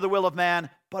 nor the will of man,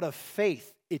 but of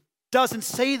faith. It doesn't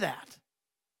say that.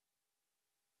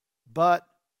 But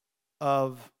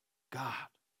of God.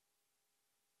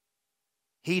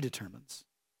 He determines.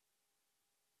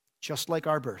 Just like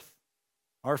our birth,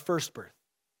 our first birth.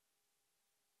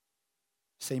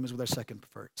 Same as with our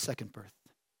second birth.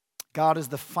 God is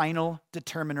the final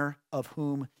determiner of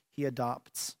whom He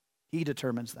adopts. He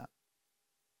determines that.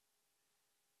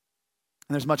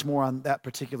 And there's much more on that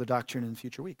particular doctrine in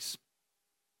future weeks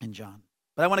in John.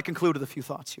 But I want to conclude with a few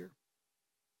thoughts here.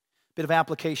 A bit of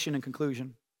application and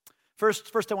conclusion.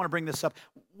 First, I want to bring this up.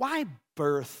 Why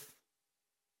birth?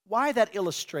 Why that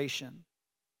illustration?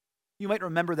 You might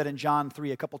remember that in John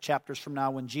 3, a couple chapters from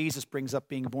now, when Jesus brings up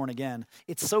being born again,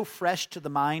 it's so fresh to the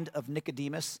mind of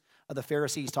Nicodemus, of the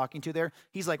Pharisee he's talking to there.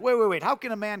 He's like, wait, how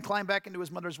can a man climb back into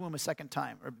his mother's womb a second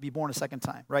time, or be born a second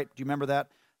time, right? Do you remember that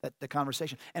the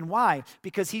conversation? And why?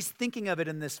 Because he's thinking of it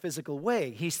in this physical way.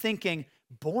 He's thinking,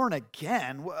 born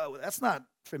again? Whoa, that's not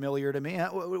familiar to me.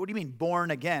 What do you mean,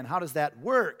 born again? How does that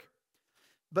work?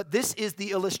 But this is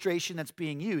the illustration that's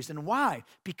being used. And why?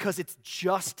 Because it's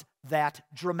just that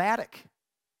dramatic.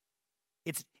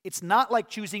 It's not like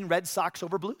choosing red socks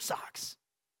over blue socks.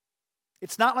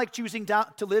 It's not like choosing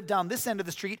to live down this end of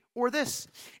the street or this.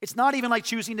 It's not even like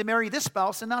choosing to marry this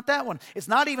spouse and not that one. It's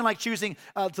not even like choosing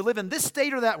to live in this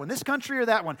state or that one, this country or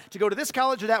that one, to go to this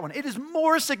college or that one. It is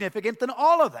more significant than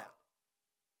all of that.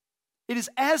 It is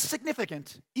as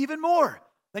significant, even more,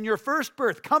 than your first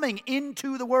birth, coming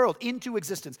into the world, into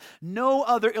existence. No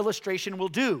other illustration will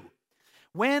do.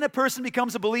 When a person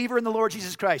becomes a believer in the Lord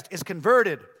Jesus Christ, is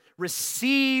converted,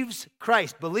 receives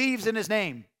Christ, believes in His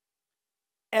name,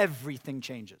 everything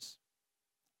changes.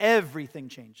 everything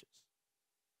changes.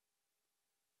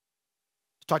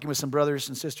 Talking with some brothers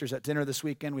and sisters at dinner this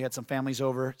weekend. We had some families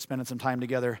over, spending some time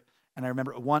together. And I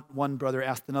remember one brother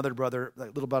asked another brother a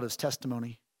little about his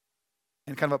testimony.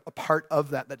 And kind of a part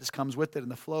of that just comes with it in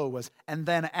the flow was, and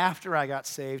then after I got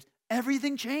saved,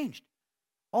 everything changed.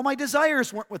 All my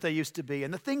desires weren't what they used to be.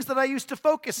 And the things that I used to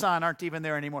focus on aren't even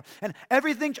there anymore. And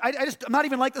everything, I'm not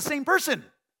even like the same person.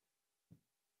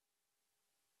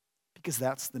 Because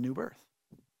that's the new birth.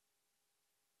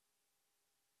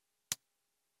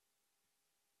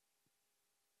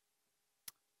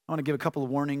 I want to give a couple of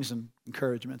warnings and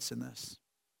encouragements in this.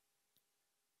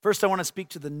 First, I want to speak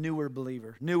to the newer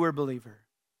believer. A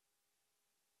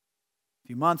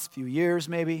few months, few years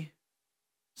maybe.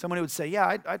 Someone who would say,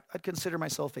 yeah, I'd consider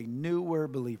myself a newer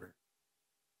believer.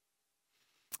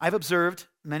 I've observed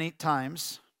many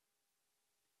times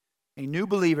a new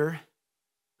believer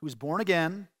who is born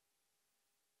again,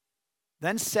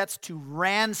 then sets to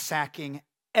ransacking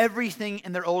everything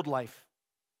in their old life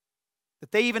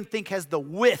that they even think has the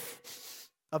width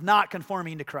of not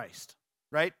conforming to Christ,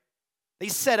 right? They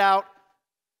set out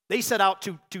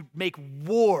to make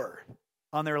war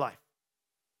on their life.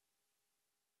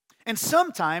 And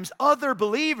sometimes other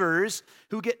believers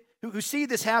who see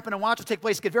this happen and watch it take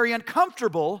place get very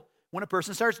uncomfortable when a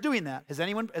person starts doing that. Has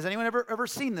anyone ever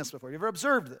seen this before? Have you ever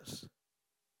observed this?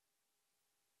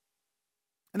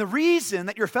 And the reason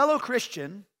that your fellow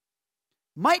Christian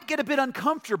might get a bit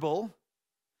uncomfortable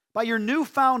by your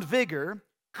newfound vigor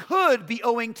could be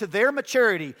owing to their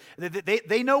maturity.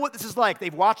 They know what this is like.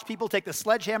 They've watched people take the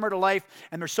sledgehammer to life,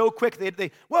 and they're so quick.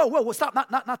 Whoa, stop!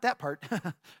 Not that part.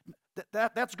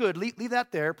 That's good. Leave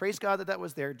that there. Praise God that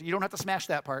was there. You don't have to smash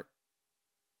that part.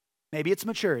 Maybe it's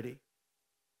maturity,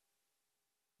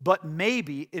 but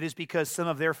maybe it is because some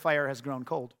of their fire has grown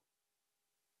cold.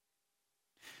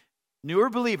 Newer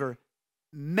believer,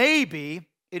 maybe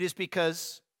it is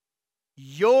because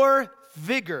your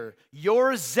vigor,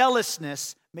 your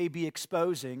zealousness may be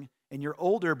exposing in your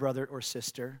older brother or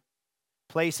sister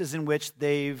places in which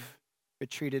they've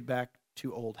retreated back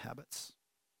to old habits.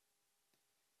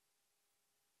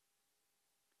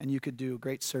 And you could do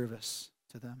great service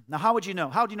to them. Now, how would you know?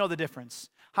 How do you know the difference?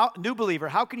 New believer,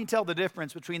 how can you tell the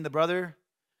difference between the brother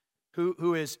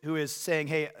who is saying,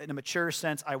 hey, in a mature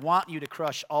sense, I want you to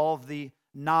crush all of the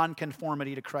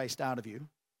non-conformity to Christ out of you,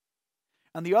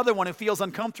 and the other one who feels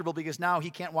uncomfortable because now he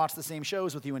can't watch the same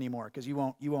shows with you anymore because you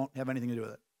won't have anything to do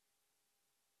with it?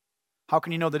 How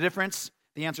can you know the difference?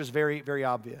 The answer is very, very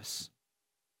obvious.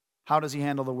 How does he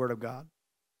handle the Word of God?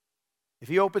 If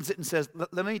he opens it and says,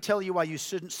 let me tell you why you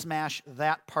shouldn't smash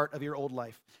that part of your old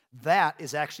life. That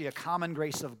is actually a common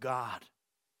grace of God.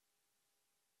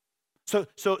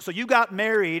 So you got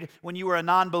married when you were a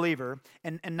non-believer,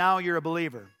 and now you're a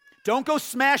believer. Don't go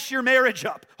smash your marriage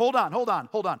up. Hold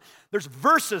on. There's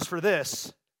verses for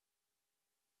this.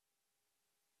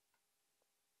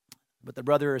 But the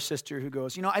brother or sister who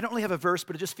goes, I don't really have a verse,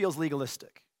 but it just feels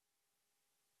legalistic.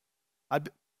 I'd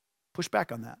push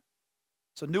back on that.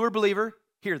 So newer believer,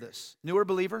 hear this. Newer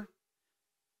believer,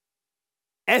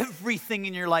 everything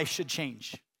in your life should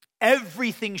change.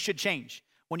 Everything should change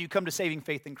when you come to saving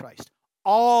faith in Christ.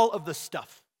 All of the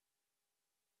stuff.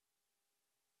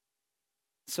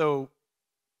 So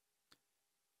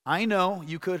I know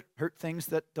you could hurt things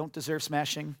that don't deserve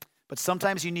smashing, but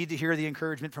sometimes you need to hear the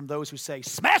encouragement from those who say,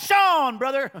 smash on,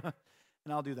 brother.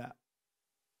 And I'll do that.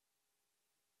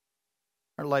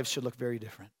 Our lives should look very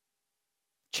different.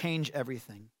 Change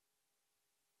everything.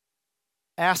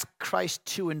 Ask Christ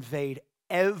to invade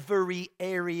every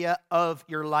area of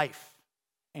your life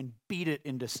and beat it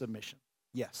into submission.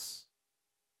 Yes.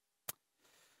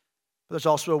 But there's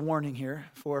also a warning here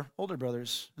for older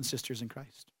brothers and sisters in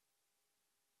Christ.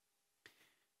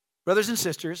 Brothers and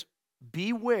sisters,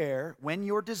 beware when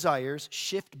your desires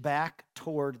shift back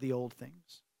toward the old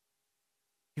things.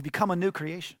 You've become a new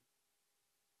creation.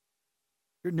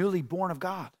 You're newly born of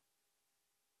God.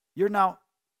 You're now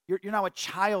a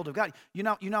child of God. You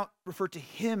now refer to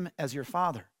Him as your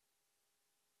Father.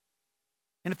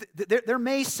 And if there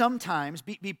may sometimes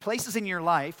be places in your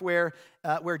life where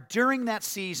during that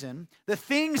season, the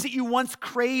things that you once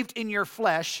craved in your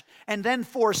flesh and then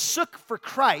forsook for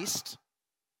Christ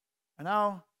are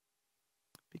now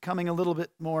becoming a little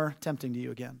bit more tempting to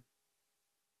you again.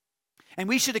 And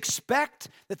we should expect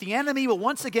that the enemy will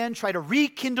once again try to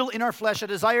rekindle in our flesh a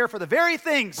desire for the very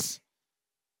things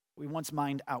we once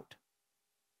mined out.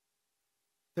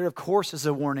 There, of course, is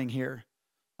a warning here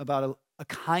about a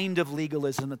kind of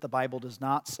legalism that the Bible does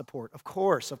not support. Of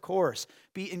course.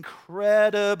 Be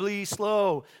incredibly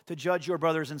slow to judge your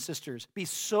brothers and sisters. Be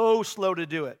so slow to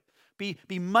do it.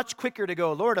 Be much quicker to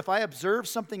go, Lord, if I observe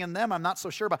something in them I'm not so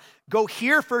sure about, go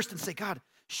here first and say, God,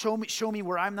 show me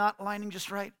where I'm not lining just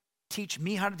right. Teach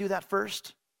me how to do that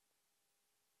first.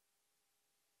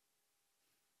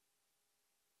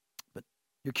 But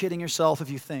you're kidding yourself if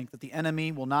you think that the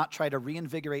enemy will not try to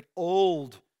reinvigorate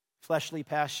old fleshly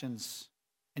passions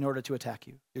in order to attack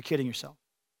you. You're kidding yourself.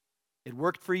 It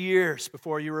worked for years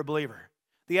before you were a believer.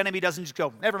 The enemy doesn't just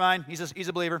go, never mind, he's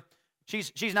a believer.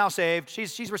 She's now saved.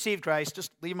 She's received Christ.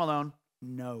 Just leave him alone.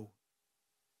 No.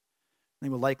 They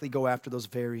will likely go after those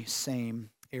very same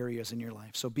areas in your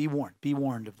life. So be warned. Be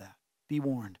warned of that. Be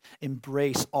warned.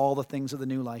 Embrace all the things of the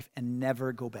new life and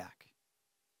never go back.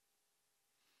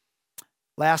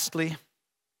 Lastly,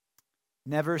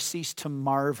 never cease to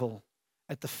marvel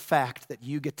at the fact that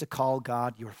you get to call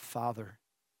God your Father.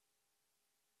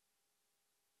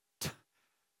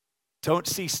 Don't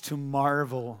cease to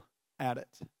marvel at it.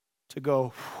 To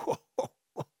go,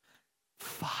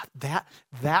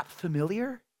 that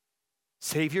familiar?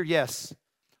 Savior, yes.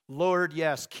 Lord,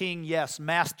 yes. King, yes.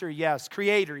 Master, yes.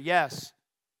 Creator, yes.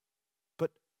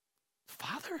 But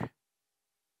Father?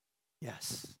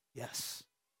 Yes, yes.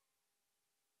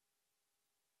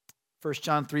 1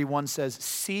 John 3:1 says,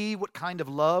 see what kind of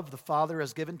love the Father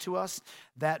has given to us,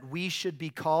 that we should be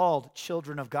called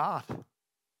children of God.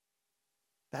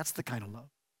 That's the kind of love.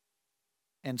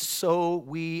 And so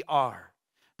we are.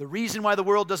 The reason why the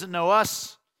world doesn't know us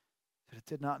is that it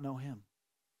did not know him.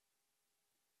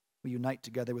 We unite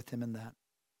together with him in that.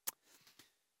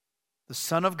 The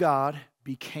Son of God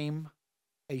became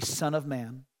a son of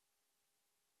man,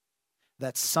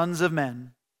 that sons of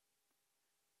men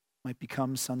might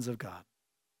become sons of God.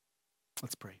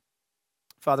 Let's pray.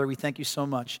 Father, we thank you so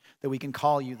much that we can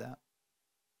call you that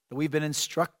we've been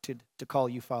instructed to call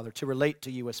you Father, to relate to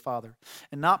you as Father.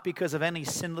 And not because of any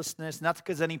sinlessness, not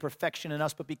because of any perfection in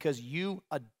us, but because you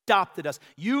adopted us.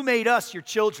 You made us your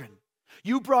children.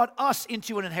 You brought us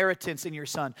into an inheritance in your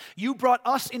Son. You brought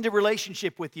us into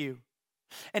relationship with you.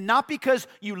 And not because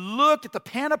you looked at the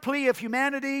panoply of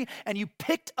humanity and you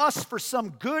picked us for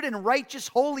some good and righteous,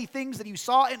 holy things that you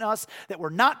saw in us that were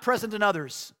not present in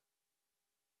others,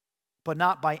 but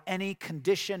not by any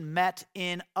condition met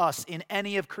in us, in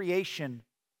any of creation.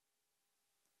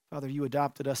 Father, you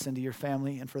adopted us into your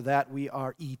family, and for that we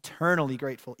are eternally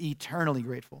grateful, eternally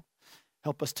grateful.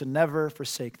 Help us to never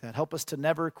forsake that. Help us to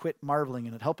never quit marveling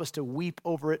in it. Help us to weep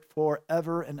over it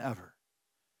forever and ever.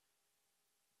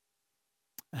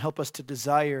 And help us to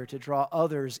desire to draw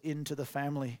others into the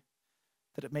family,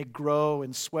 that it may grow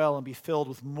and swell and be filled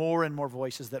with more and more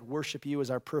voices that worship you as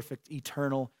our perfect,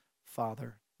 eternal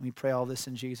Father. We pray all this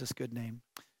in Jesus' good name.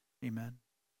 Amen.